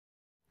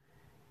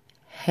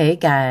Hey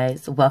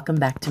guys, welcome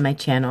back to my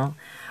channel.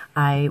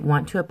 I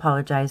want to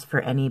apologize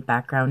for any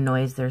background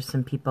noise. There's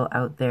some people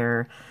out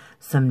there,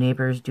 some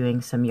neighbors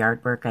doing some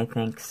yard work, I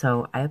think.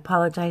 So I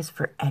apologize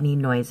for any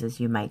noises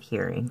you might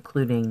hear,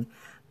 including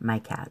my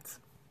cats.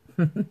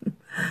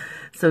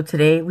 So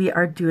today we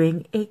are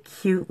doing a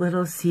cute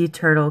little sea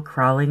turtle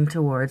crawling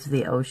towards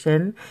the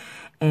ocean.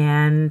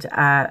 And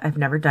I've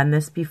never done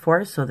this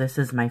before, so this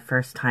is my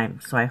first time.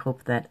 So I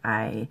hope that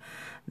I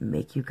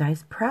make you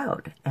guys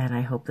proud, and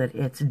I hope that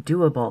it's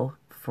doable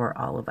for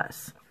all of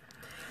us.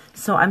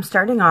 So I'm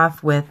starting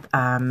off with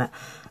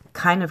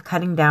kind of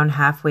cutting down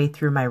halfway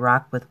through my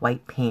rock with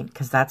white paint,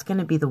 because that's going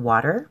to be the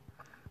water,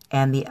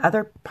 and the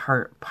other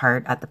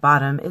part at the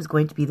bottom is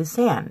going to be the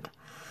sand.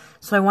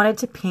 So I wanted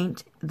to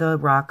paint the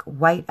rock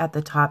white at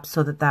the top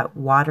so that that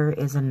water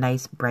is a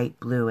nice bright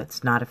blue.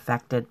 It's not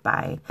affected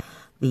by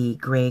the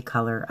gray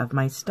color of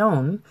my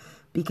stone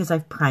because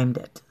I've primed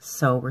it.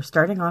 So we're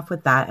starting off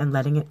with that and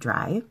letting it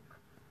dry.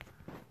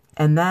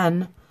 And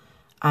then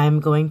I'm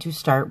going to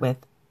start with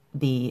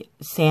the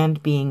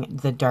sand being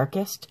the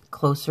darkest,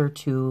 closer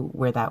to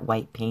where that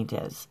white paint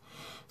is.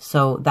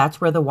 So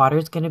that's where the water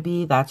is going to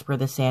be. That's where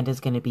the sand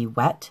is going to be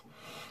wet.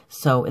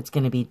 So it's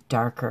going to be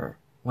darker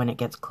when it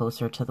gets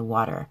closer to the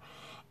water.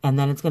 And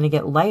then it's going to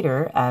get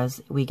lighter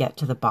as we get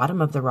to the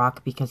bottom of the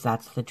rock because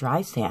that's the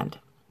dry sand.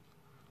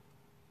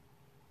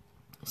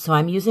 So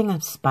I'm using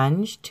a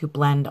sponge to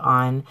blend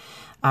on,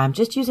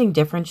 just using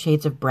different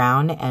shades of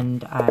brown,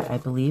 and I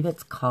believe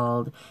it's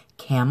called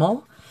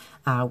Camel,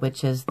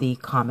 which is the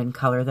common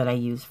color that I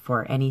use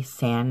for any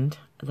sand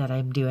that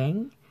I'm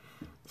doing,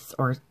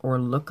 or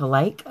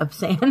look-alike of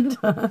sand.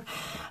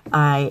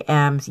 I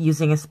am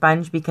using a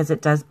sponge because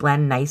it does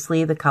blend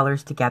nicely the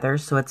colors together,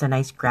 so it's a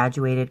nice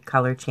graduated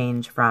color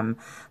change from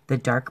the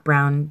dark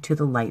brown to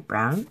the light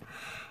brown.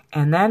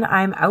 And then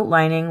I'm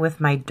outlining with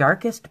my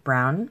darkest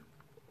brown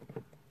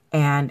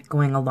and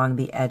going along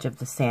the edge of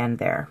the sand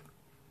there.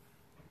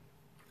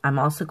 I'm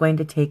also going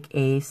to take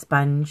a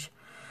sponge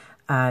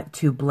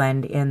to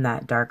blend in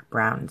that dark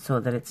brown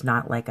so that it's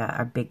not like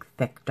a big,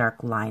 thick,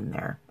 dark line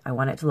there. I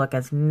want it to look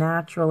as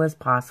natural as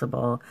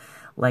possible,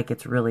 like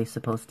it's really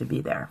supposed to be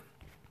there.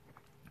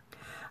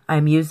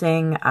 I'm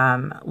using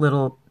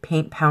little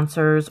paint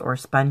pouncers or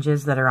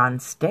sponges that are on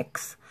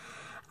sticks.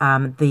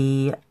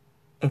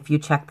 If you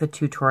check the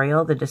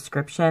tutorial, the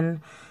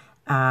description,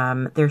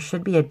 there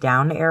should be a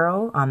down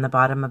arrow on the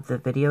bottom of the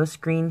video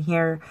screen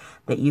here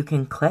that you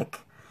can click.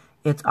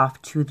 It's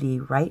off to the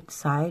right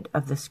side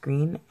of the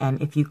screen, and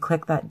if you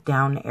click that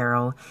down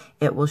arrow,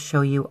 it will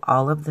show you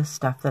all of the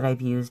stuff that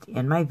I've used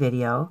in my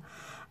video,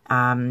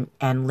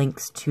 and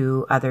links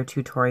to other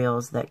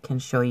tutorials that can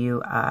show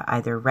you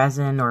either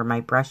resin or my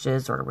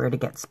brushes, or where to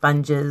get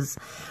sponges,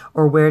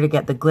 or where to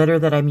get the glitter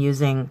that I'm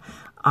using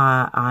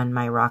on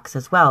my rocks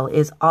as well,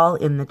 is all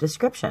in the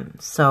description.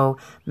 So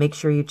make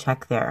sure you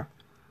check there.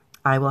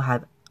 I will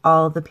have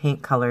all the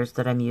paint colors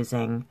that I'm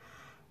using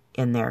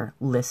in there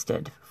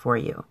listed for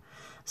you.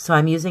 So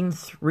I'm using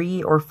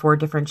 3 or 4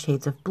 different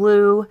shades of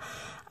blue.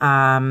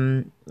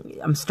 I'm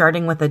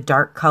starting with a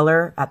dark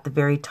color at the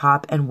very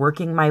top and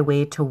working my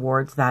way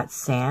towards that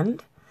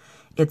sand.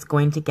 It's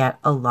going to get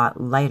a lot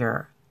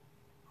lighter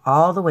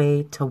all the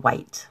way to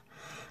white.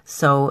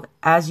 So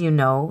as you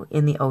know,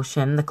 in the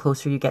ocean, the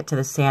closer you get to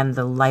the sand,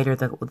 the lighter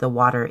the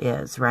water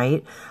is,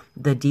 right?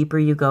 The deeper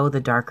you go,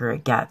 the darker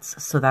it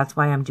gets. So that's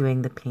why I'm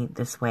doing the paint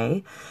this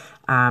way.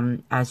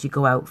 As you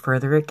go out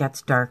further, it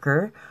gets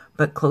darker,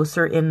 but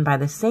closer in by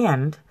the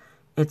sand,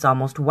 it's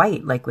almost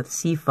white, like with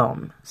sea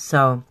foam.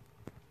 So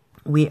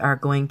we are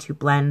going to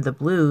blend the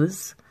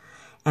blues,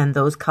 and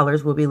those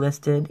colors will be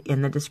listed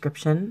in the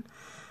description,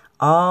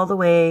 all the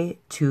way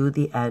to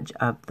the edge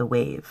of the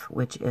wave,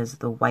 which is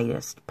the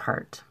whitest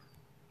part.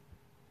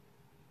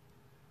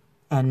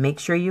 And make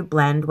sure you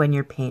blend when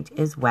your paint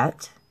is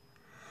wet.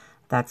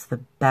 That's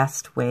the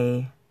best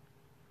way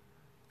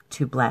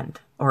to blend,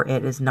 or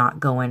it is not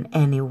going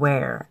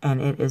anywhere,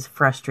 and it is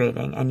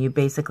frustrating, and you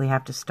basically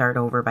have to start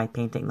over by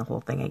painting the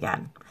whole thing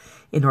again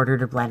in order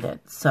to blend it.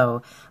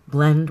 So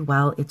blend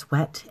while it's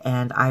wet,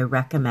 and I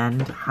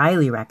recommend,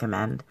 highly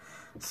recommend,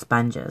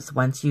 sponges.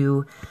 Once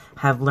you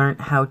have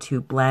learned how to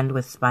blend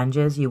with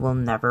sponges, you will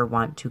never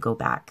want to go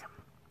back.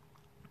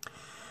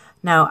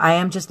 Now I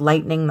am just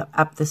lightening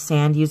up the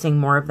sand using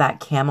more of that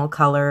camel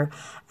color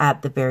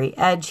at the very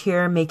edge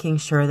here, making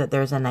sure that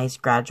there's a nice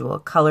gradual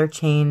color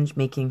change,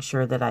 making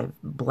sure that I'm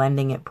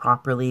blending it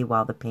properly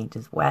while the paint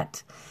is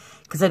wet,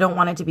 because I don't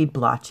want it to be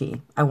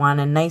blotchy. I want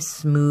a nice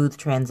smooth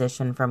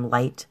transition from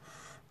light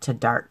to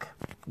dark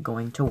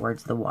going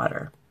towards the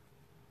water.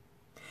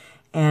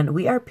 And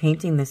we are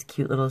painting this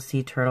cute little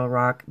sea turtle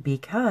rock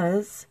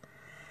because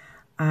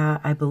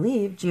I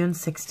believe June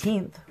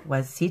 16th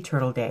was Sea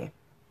Turtle Day.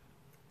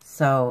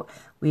 So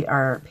we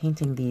are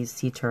painting these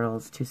sea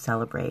turtles to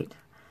celebrate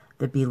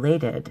the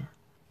belated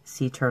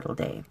Sea Turtle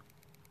Day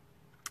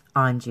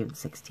on June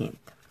 16th.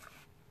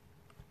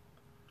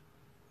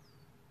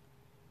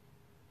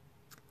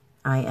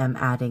 I am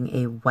adding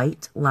a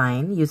white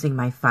line using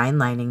my fine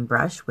lining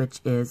brush,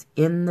 which is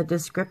in the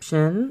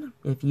description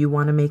if you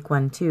want to make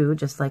one too,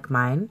 just like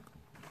mine.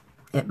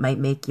 It might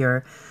make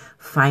your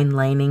fine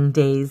lining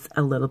days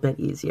a little bit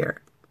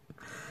easier.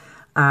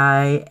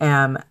 I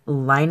am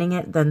lining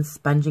it, then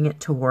sponging it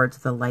towards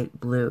the light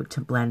blue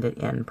to blend it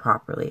in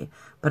properly.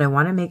 But I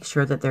want to make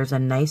sure that there's a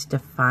nice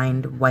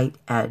defined white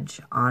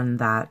edge on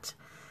that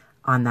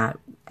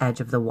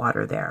edge of the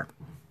water there.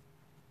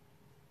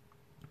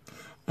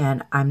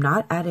 And I'm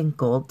not adding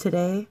gold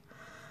today.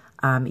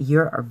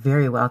 You're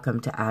very welcome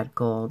to add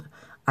gold.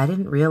 I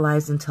didn't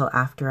realize until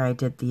after I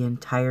did the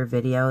entire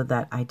video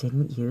that I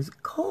didn't use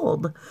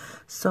gold.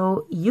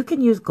 So you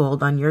can use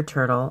gold on your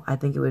turtle. I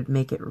think it would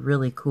make it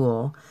really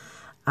cool.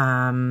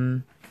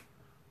 But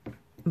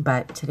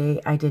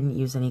today I didn't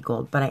use any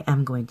gold, but I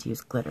am going to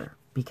use glitter,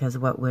 because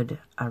what would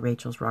a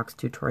Rachel's Rocks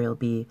tutorial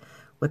be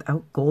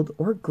without gold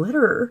or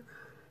glitter?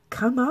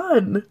 Come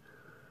on.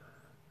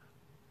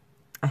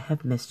 I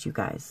have missed you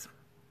guys.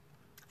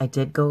 I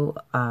did go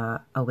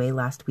away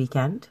last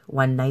weekend,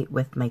 one night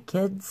with my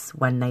kids,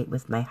 one night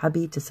with my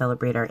hubby to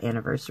celebrate our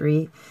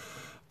anniversary,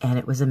 and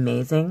it was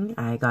amazing.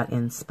 I got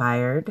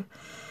inspired,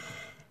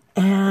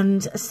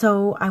 and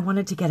so I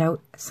wanted to get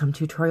out some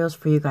tutorials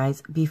for you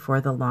guys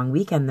before the long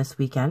weekend this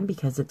weekend,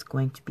 because it's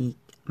going to be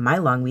my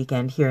long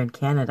weekend here in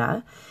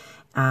Canada,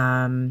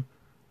 and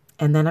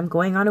then I'm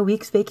going on a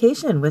week's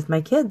vacation with my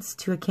kids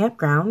to a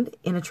campground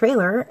in a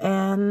trailer,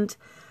 and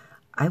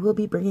I will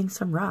be bringing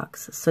some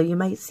rocks. So you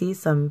might see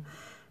some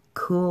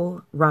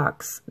cool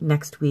rocks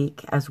next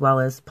week, as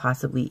well as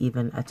possibly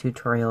even a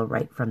tutorial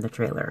right from the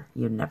trailer.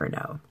 You never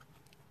know.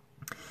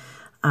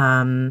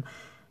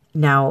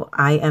 Now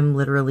I am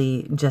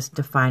literally just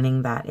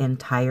defining that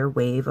entire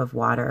wave of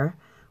water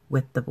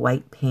with the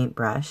white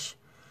paintbrush.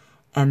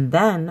 And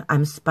then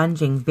I'm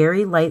sponging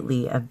very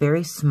lightly a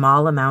very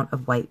small amount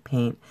of white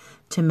paint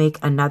to make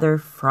another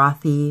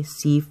frothy,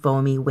 sea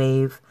foamy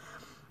wave,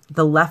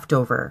 the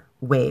leftover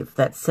wave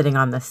that's sitting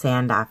on the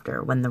sand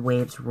after when the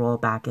waves roll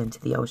back into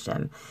the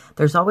ocean.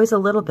 There's always a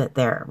little bit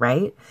there,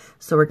 right?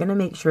 So we're going to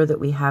make sure that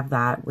we have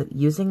that with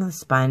using the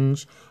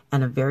sponge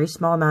and a very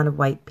small amount of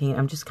white paint.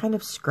 I'm just kind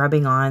of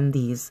scrubbing on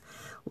these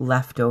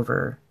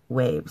leftover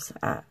waves.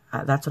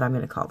 That's what I'm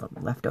going to call them,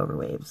 leftover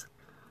waves.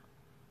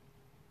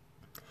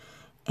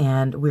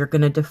 And we're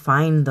going to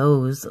define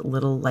those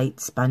little light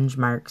sponge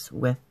marks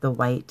with the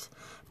white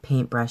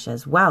paintbrush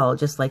as well,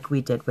 just like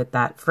we did with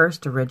that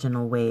first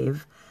original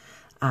wave.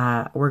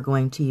 We're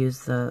going to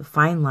use the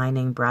fine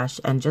lining brush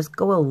and just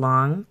go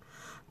along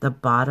the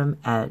bottom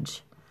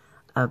edge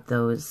of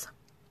those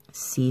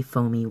sea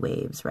foamy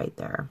waves right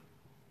there.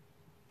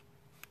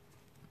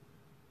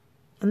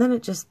 And then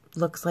it just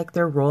looks like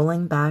they're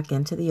rolling back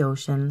into the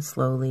ocean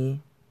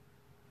slowly.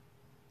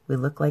 We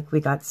look like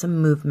we got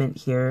some movement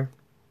here.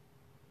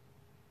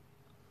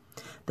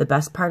 The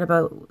best part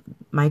about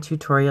my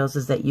tutorials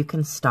is that you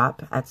can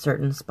stop at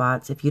certain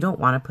spots. If you don't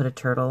want to put a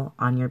turtle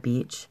on your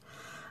beach,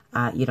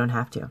 you don't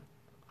have to.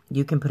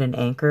 You can put an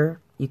anchor,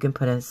 you can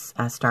put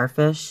a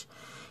starfish,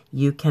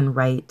 you can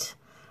write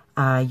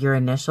your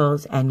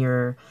initials and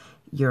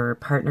your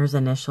partner's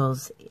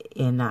initials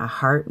in a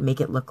heart,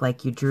 make it look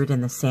like you drew it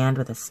in the sand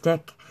with a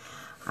stick.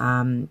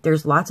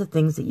 There's lots of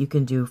things that you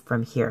can do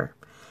from here.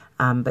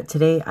 But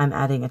today I'm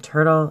adding a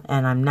turtle,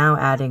 and I'm now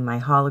adding my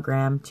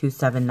hologram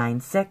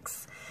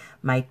 2796,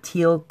 my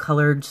teal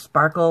colored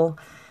sparkle.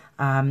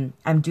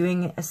 I'm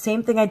doing the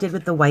same thing I did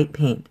with the white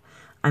paint.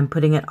 I'm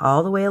putting it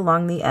all the way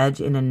along the edge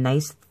in a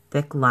nice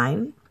thick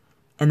line,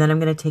 and then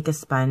I'm going to take a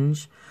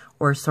sponge,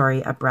 or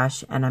sorry, a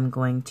brush, and I'm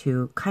going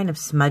to kind of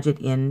smudge it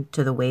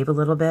into the wave a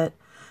little bit,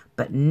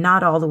 but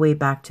not all the way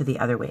back to the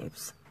other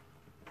waves.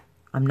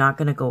 I'm not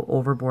going to go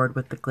overboard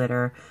with the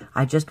glitter.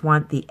 I just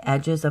want the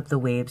edges of the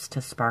waves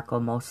to sparkle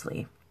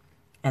mostly,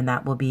 and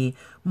that will be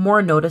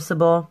more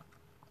noticeable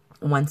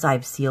once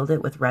I've sealed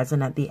it with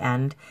resin at the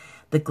end.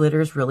 The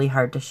glitter is really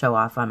hard to show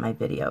off on my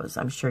videos.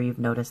 I'm sure you've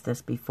noticed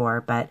this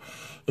before, but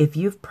if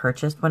you've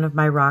purchased one of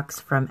my rocks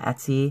from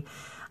Etsy,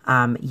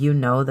 you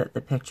know that the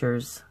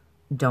pictures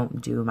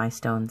don't do my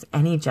stones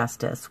any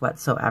justice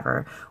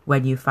whatsoever.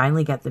 When you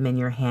finally get them in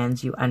your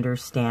hands, you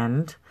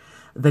understand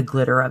the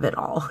glitter of it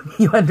all.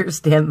 You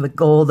understand the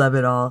gold of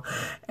it all.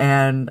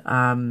 And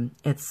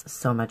it's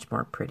so much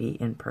more pretty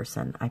in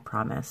person, I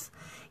promise.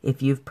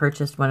 If you've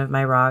purchased one of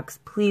my rocks,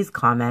 please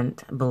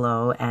comment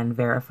below and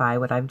verify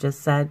what I've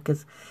just said,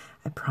 because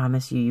I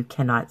promise you, you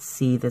cannot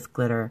see this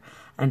glitter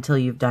until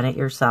you've done it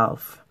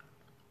yourself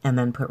and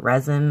then put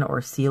resin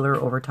or sealer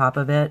over top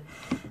of it.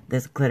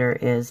 This glitter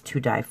is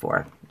to die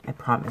for, I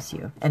promise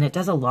you. And it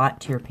does a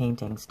lot to your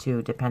paintings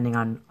too, depending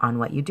on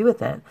what you do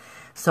with it.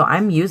 So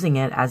I'm using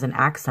it as an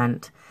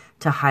accent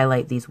to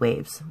highlight these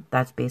waves.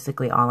 That's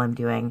basically all I'm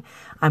doing.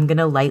 I'm going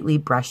to lightly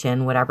brush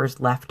in whatever's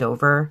left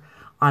over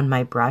on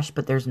my brush,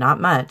 but there's not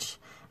much.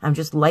 I'm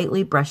just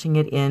lightly brushing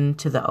it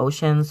into the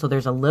ocean, so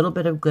there's a little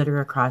bit of glitter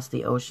across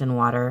the ocean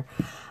water,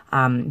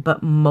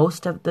 but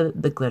most of the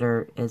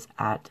glitter is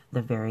at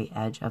the very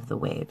edge of the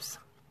waves.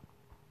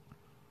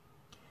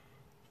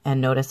 And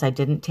notice I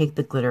didn't take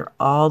the glitter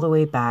all the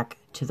way back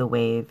to the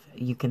wave.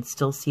 You can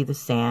still see the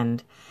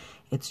sand.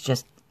 It's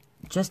just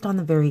on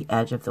the very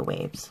edge of the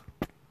waves.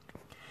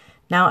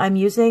 Now I'm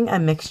using a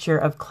mixture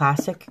of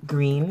classic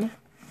green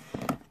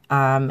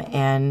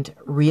and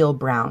real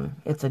brown.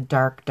 It's a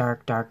dark,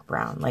 dark, dark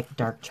brown, like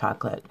dark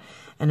chocolate.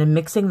 And I'm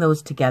mixing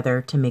those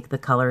together to make the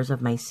colors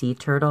of my sea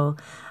turtle.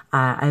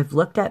 I've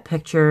looked at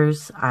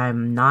pictures.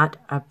 I'm not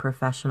a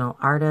professional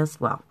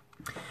artist. Well,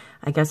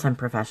 I guess I'm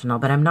professional,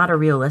 but I'm not a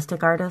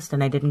realistic artist,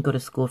 and I didn't go to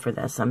school for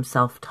this. I'm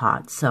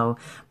self-taught, so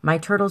my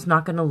turtle's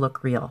not going to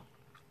look real.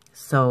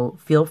 So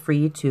feel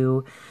free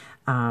to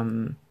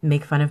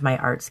make fun of my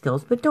art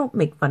skills, but don't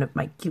make fun of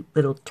my cute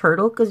little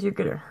turtle because you're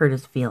going to hurt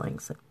his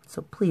feelings.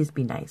 So please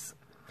be nice.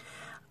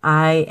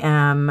 I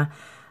am,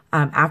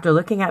 after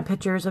looking at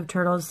pictures of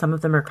turtles, some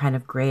of them are kind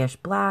of grayish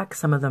black.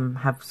 Some of them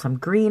have some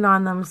green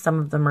on them. Some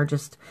of them are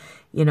just,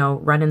 you know,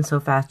 running so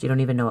fast you don't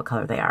even know what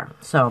color they are.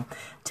 So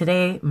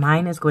today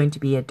mine is going to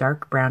be a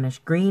dark brownish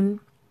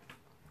green.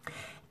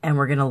 And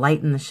we're going to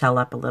lighten the shell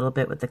up a little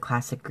bit with the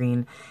classic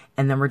green.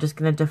 And then we're just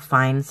going to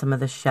define some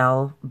of the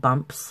shell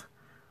bumps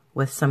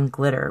with some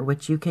glitter,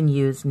 which you can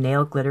use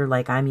nail glitter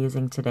like I'm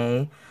using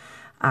today.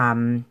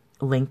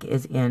 Link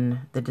is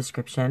in the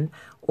description.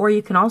 Or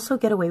you can also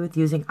get away with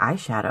using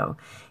eyeshadow.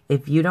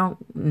 If you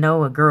don't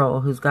know a girl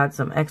who's got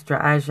some extra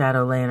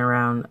eyeshadow laying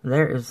around,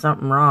 there is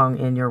something wrong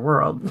in your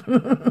world.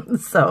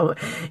 So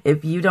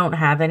if you don't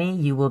have any,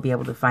 you will be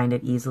able to find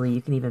it easily.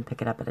 You can even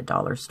pick it up at a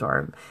dollar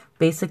store.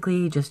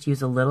 Basically, just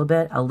use a little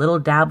bit. A little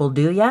dab will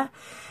do ya.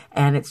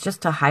 And it's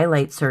just to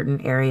highlight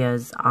certain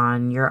areas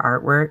on your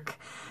artwork.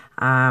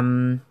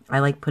 I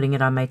like putting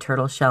it on my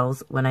turtle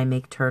shells when I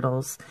make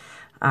turtles.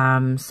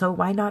 So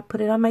why not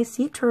put it on my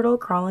sea turtle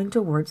crawling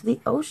towards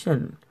the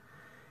ocean?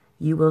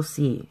 You will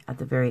see at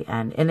the very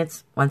end. And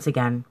it's, once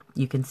again,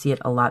 you can see it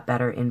a lot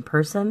better in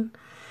person.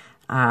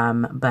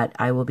 But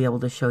I will be able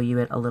to show you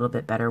it a little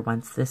bit better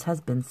once this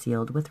has been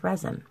sealed with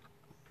resin.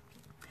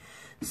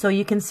 So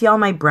you can see all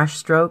my brush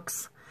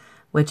strokes,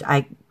 which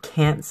I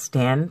can't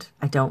stand.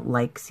 I don't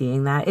like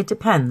seeing that. It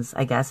depends,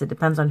 I guess. It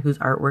depends on whose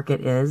artwork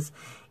it is.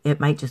 It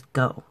might just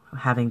go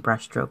having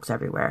brush strokes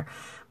everywhere.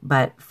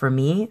 But for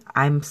me,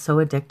 I'm so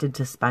addicted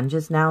to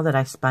sponges now that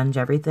I sponge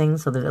everything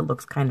so that it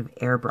looks kind of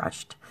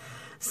airbrushed.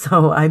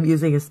 So I'm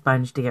using a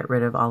sponge to get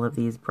rid of all of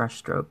these brush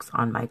strokes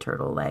on my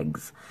turtle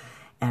legs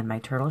and my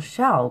turtle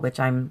shell, which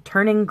I'm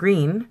turning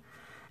green.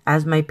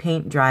 As my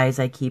paint dries,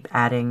 I keep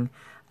adding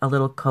a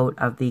little coat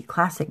of the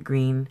classic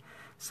green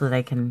so that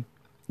I can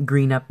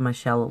green up my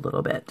shell a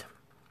little bit.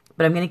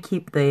 But I'm going to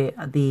keep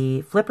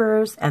the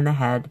flippers and the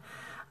head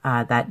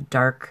that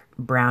dark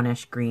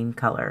brownish green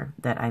color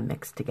that I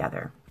mixed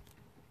together.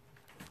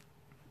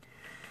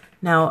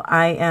 Now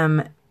I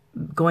am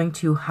going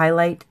to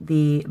highlight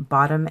the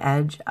bottom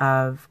edge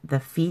of the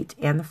feet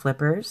and the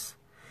flippers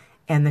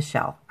and the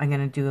shell. I'm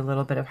going to do a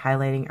little bit of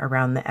highlighting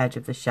around the edge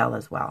of the shell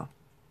as well.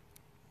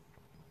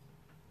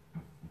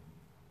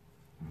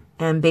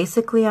 And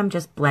basically I'm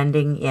just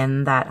blending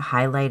in that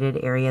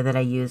highlighted area that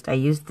I used. I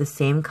used the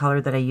same color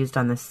that I used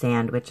on the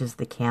sand, which is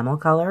the camel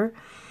color.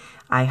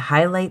 I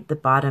highlight the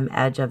bottom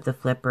edge of the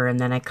flipper and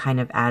then I kind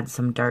of add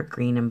some dark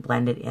green and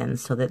blend it in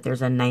so that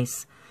there's a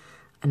nice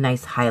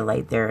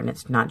highlight there and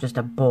it's not just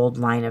a bold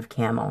line of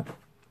camel.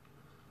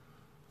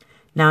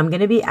 Now I'm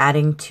going to be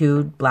adding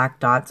 2 black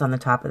dots on the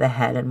top of the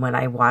head, and when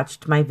I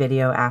watched my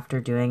video after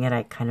doing it,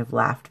 I kind of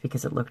laughed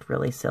because it looked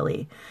really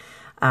silly.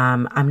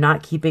 I'm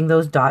not keeping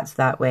those dots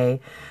that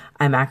way.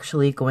 I'm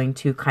actually going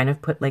to kind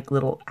of put like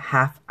little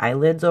half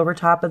eyelids over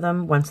top of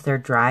them once they're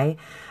dry.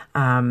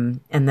 And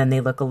then they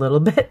look a little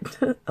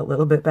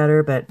bit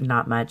better, but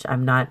not much.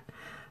 I'm not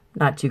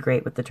too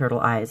great with the turtle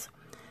eyes.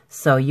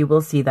 So you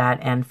will see that,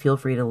 and feel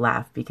free to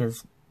laugh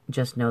because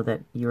just know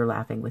that you're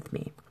laughing with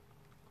me.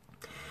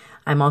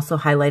 I'm also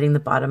highlighting the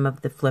bottom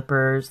of the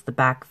flippers, the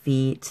back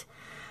feet,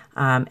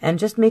 and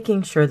just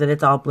making sure that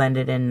it's all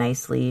blended in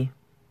nicely.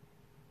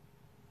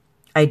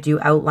 I do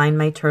outline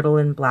my turtle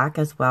in black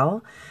as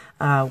well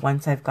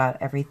once I've got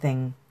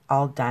everything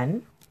all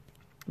done.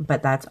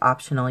 But that's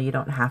optional. You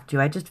don't have to.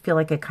 I just feel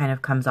like it kind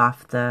of comes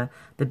off the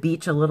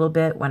beach a little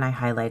bit when I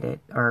highlight it,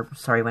 or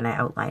sorry, when I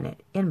outline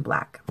it in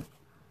black.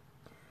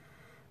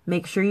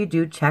 Make sure you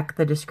do check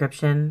the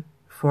description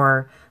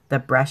for the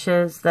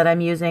brushes that I'm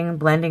using,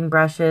 blending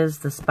brushes,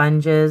 the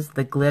sponges,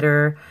 the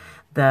glitter,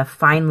 the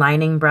fine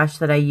lining brush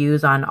that I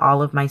use on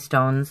all of my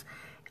stones.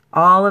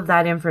 All of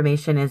that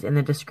information is in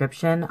the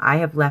description. I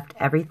have left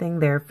everything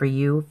there for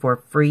you for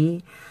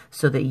free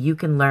so that you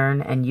can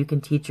learn and you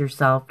can teach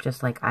yourself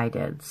just like I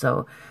did.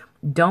 So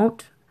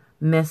don't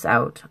miss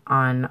out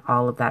on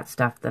all of that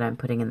stuff that I'm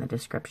putting in the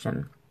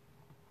description.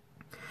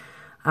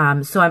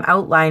 So I'm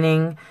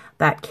outlining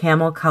that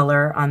camel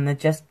color on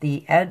just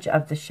the edge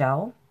of the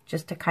shell,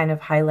 just to kind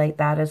of highlight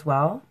that as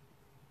well.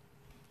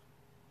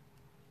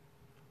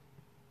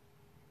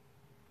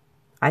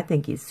 I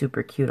think he's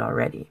super cute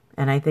already,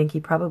 and I think he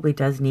probably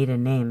does need a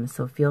name,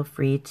 so feel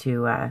free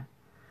to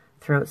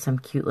throw out some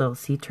cute little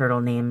sea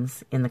turtle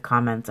names in the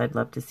comments. I'd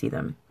love to see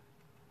them.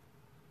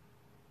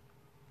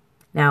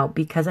 Now,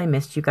 because I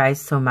missed you guys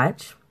so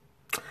much,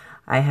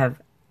 I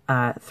have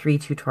 3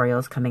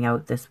 tutorials coming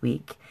out this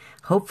week.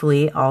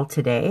 Hopefully all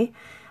today.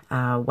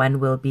 One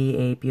will be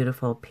a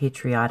beautiful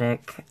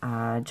patriotic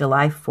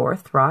July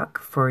 4th rock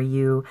for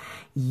you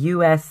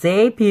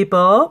USA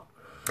people.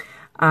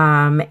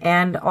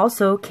 And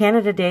also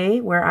Canada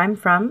Day, where I'm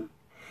from,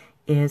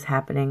 is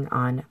happening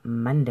on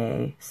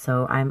Monday.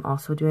 So I'm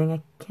also doing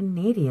a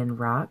Canadian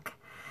rock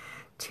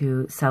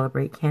to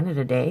celebrate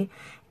Canada Day.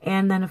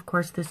 And then, of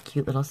course, this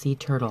cute little sea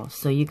turtle.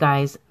 So you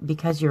guys,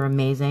 because you're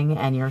amazing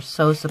and you're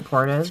so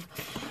supportive,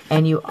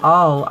 and you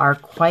all are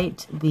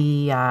quite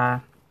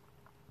the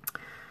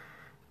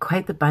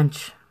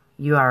bunch.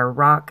 You are a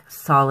rock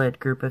solid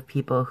group of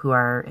people who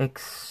are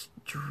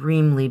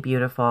extremely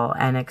beautiful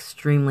and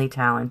extremely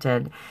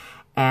talented.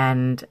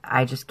 And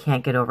I just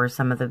can't get over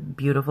some of the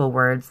beautiful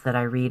words that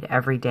I read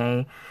every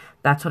day.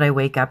 That's what I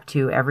wake up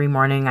to every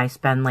morning. I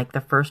spend like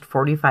the first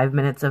 45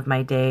 minutes of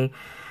my day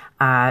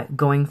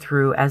going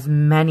through as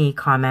many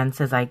comments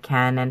as I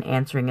can and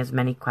answering as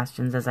many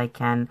questions as I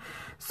can.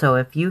 So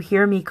if you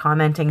hear me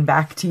commenting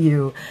back to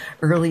you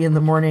early in the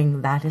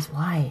morning, that is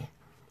why.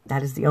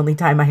 That is the only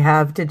time I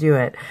have to do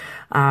it.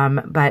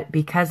 But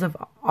because of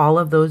all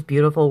of those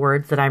beautiful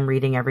words that I'm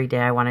reading every day,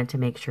 I wanted to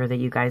make sure that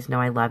you guys know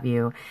I love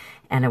you.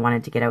 And I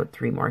wanted to get out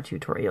 3 more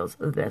tutorials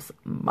this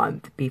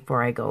month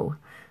before I go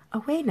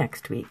away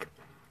next week.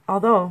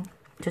 Although,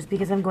 just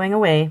because I'm going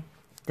away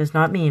does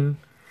not mean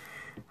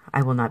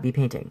I will not be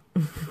painting.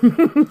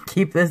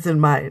 Keep this in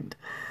mind.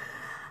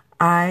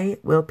 I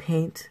will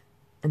paint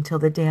until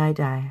the day I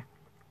die.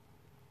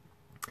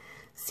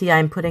 See,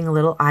 I'm putting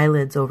little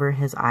eyelids over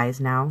his eyes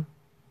now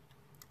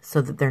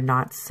so that they're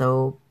not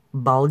so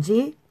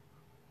bulgy.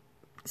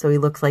 So he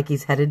looks like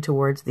he's headed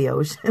towards the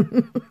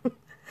ocean.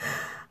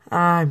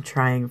 I'm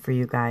trying for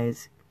you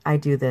guys. I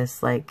do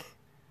this like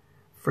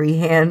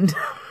freehand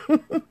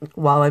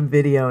while I'm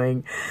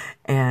videoing,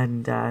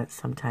 and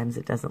sometimes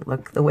it doesn't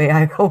look the way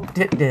I hoped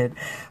it did,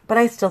 but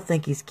I still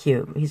think he's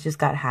cute. He's just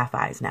got half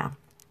eyes now.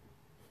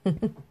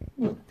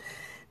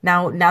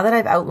 Now that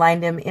I've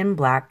outlined him in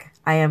black,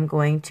 I am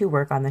going to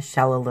work on the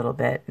shell a little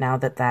bit now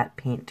that that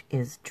paint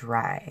is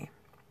dry.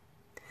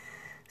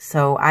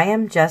 So I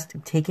am just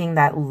taking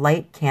that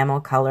light camel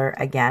color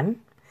again.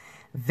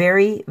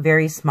 Very,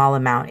 very small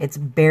amount. It's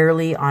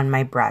barely on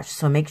my brush.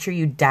 So make sure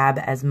you dab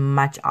as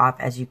much off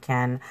as you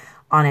can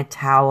on a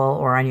towel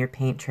or on your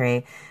paint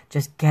tray.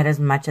 Just get as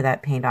much of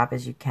that paint off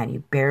as you can.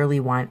 You barely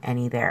want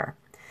any there.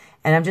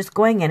 And I'm just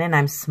going in and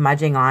I'm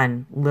smudging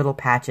on little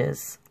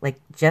patches, like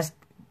just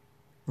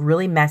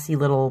really messy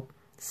little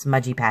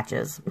smudgy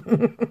patches.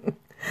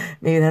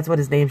 Maybe that's what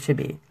his name should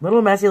be.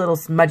 Little messy little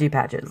smudgy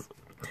patches.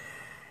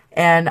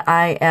 And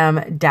I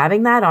am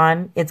dabbing that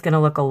on. It's going to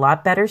look a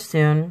lot better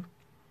soon.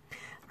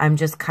 I'm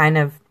just kind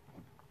of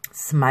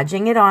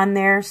smudging it on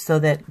there so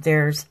that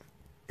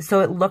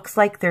so it looks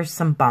like there's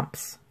some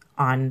bumps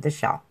on the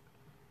shell.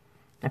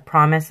 I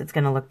promise it's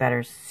going to look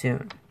better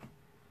soon.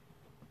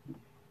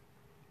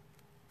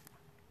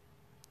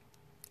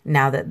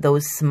 Now that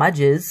those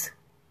smudges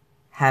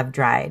have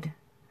dried,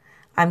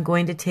 I'm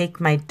going to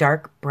take my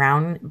dark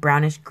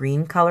brownish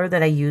green color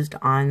that I used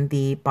on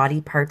the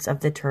body parts of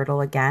the turtle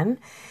again,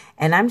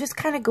 and I'm just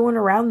kind of going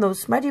around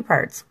those smudgy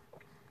parts.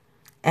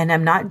 And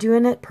I'm not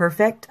doing it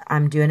perfect,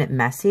 I'm doing it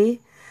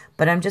messy,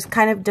 but I'm just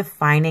kind of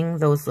defining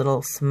those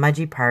little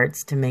smudgy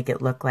parts to make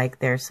it look like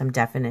there's some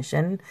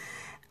definition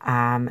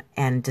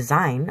and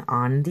design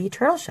on the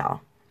turtle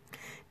shell.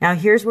 Now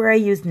here's where I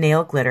used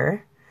nail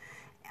glitter.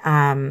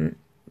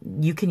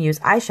 You can use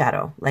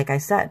eyeshadow, like I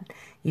said.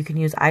 You can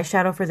use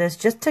eyeshadow for this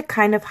just to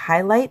kind of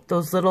highlight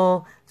those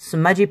little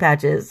smudgy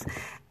patches,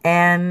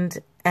 and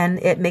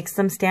it makes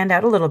them stand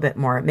out a little bit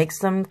more. It makes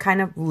them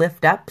kind of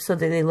lift up so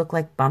that they look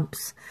like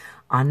bumps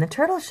on the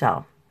turtle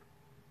shell.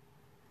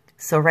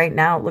 So right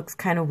now it looks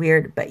kind of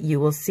weird, but you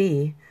will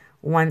see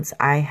once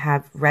I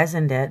have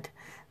resined it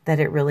that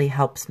it really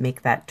helps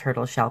make that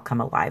turtle shell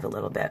come alive a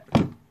little bit.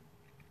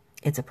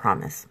 It's a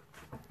promise.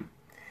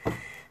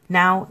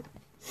 Now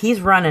he's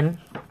running,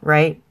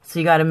 right? So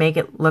you got to make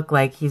it look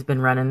like he's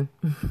been running.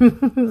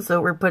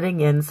 So we're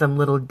putting in some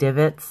little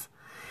divots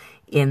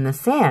in the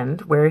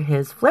sand where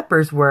his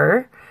flippers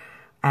were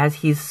as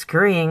he's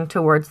scurrying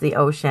towards the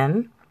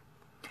ocean.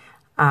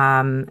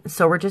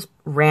 So we're just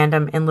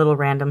in little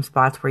random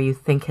spots where you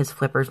think his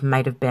flippers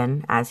might have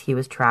been as he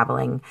was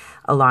traveling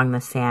along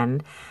the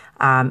sand.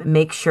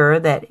 Make sure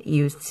that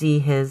you see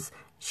his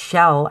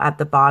shell at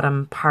the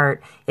bottom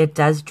part. It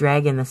does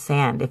drag in the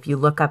sand. If you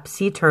look up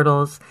sea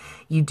turtles,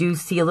 you do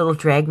see a little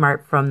drag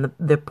mark from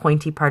the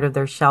pointy part of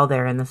their shell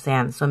there in the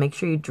sand. So make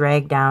sure you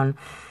drag down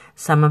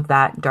some of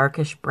that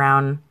darkish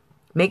brown.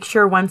 Make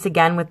sure, once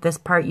again, with this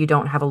part, you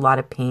don't have a lot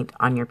of paint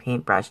on your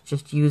paintbrush.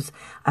 Just use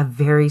a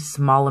very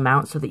small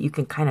amount so that you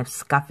can kind of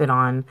scuff it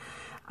on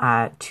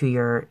to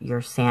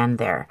your sand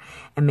there.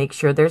 And make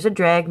sure there's a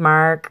drag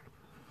mark.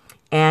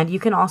 And you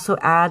can also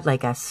add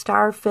like a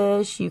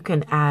starfish. You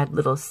can add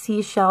little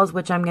seashells,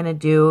 which I'm going to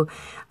do.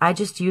 I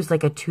just use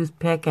like a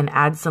toothpick and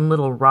add some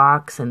little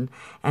rocks and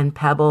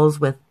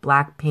pebbles with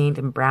black paint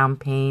and brown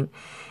paint,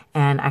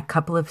 and a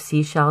couple of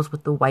seashells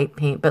with the white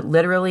paint. But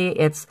literally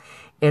it's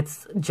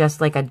just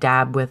like a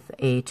dab with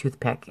a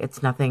toothpick.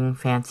 It's nothing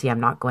fancy.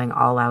 I'm not going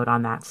all out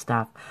on that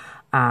stuff.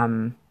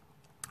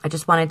 I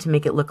just wanted to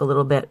make it look a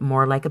little bit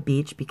more like a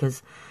beach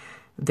because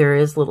there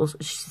is little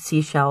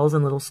seashells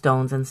and little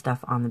stones and stuff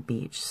on the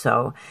beach.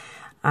 So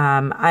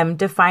I'm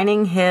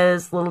defining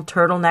his little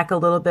turtleneck a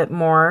little bit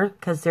more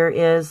because there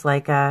is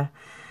like a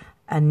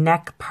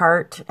neck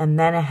part and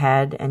then a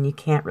head, and you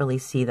can't really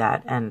see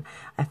that. And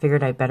I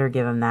figured I'd better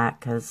give him that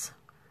because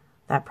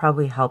that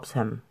probably helps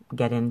him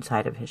get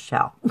inside of his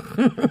shell.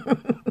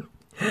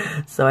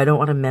 So I don't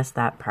want to miss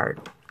that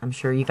part. I'm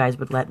sure you guys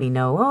would let me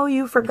know, oh,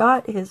 you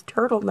forgot his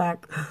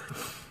turtleneck.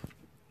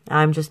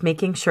 I'm just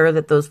making sure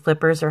that those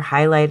flippers are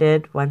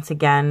highlighted once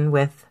again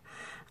with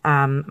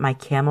my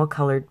camel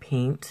colored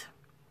paint.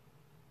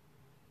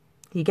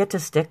 You get to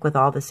stick with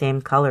all the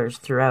same colors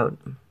throughout.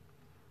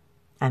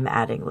 I'm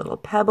adding little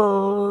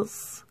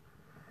pebbles,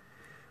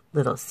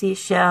 little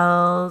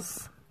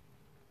seashells,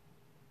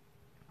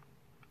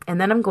 and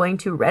then I'm going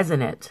to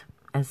resin it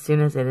as soon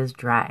as it is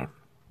dry.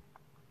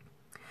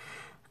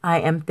 I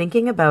am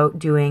thinking about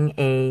doing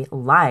a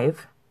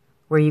live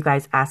where you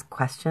guys ask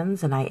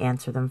questions and I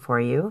answer them for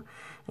you.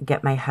 I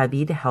get my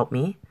hubby to help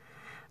me.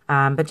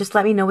 But just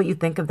let me know what you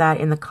think of that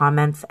in the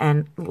comments,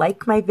 and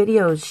like my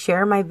videos,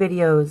 share my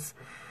videos.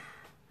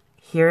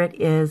 Here it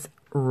is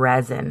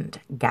resined,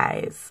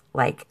 guys.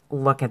 Like,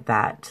 look at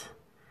that.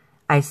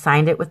 I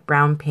signed it with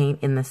brown paint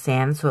in the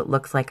sand, so it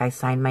looks like I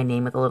signed my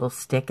name with a little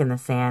stick in the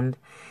sand.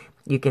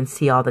 You can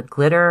see all the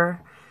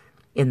glitter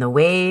in the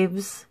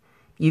waves.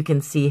 You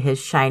can see his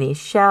shiny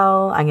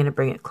shell. I'm going to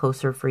bring it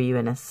closer for you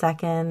in a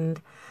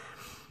second.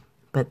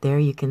 But there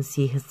you can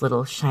see his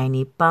little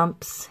shiny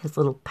bumps, his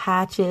little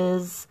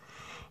patches.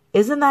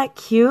 Isn't that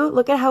cute?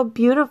 Look at how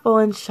beautiful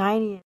and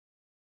shiny.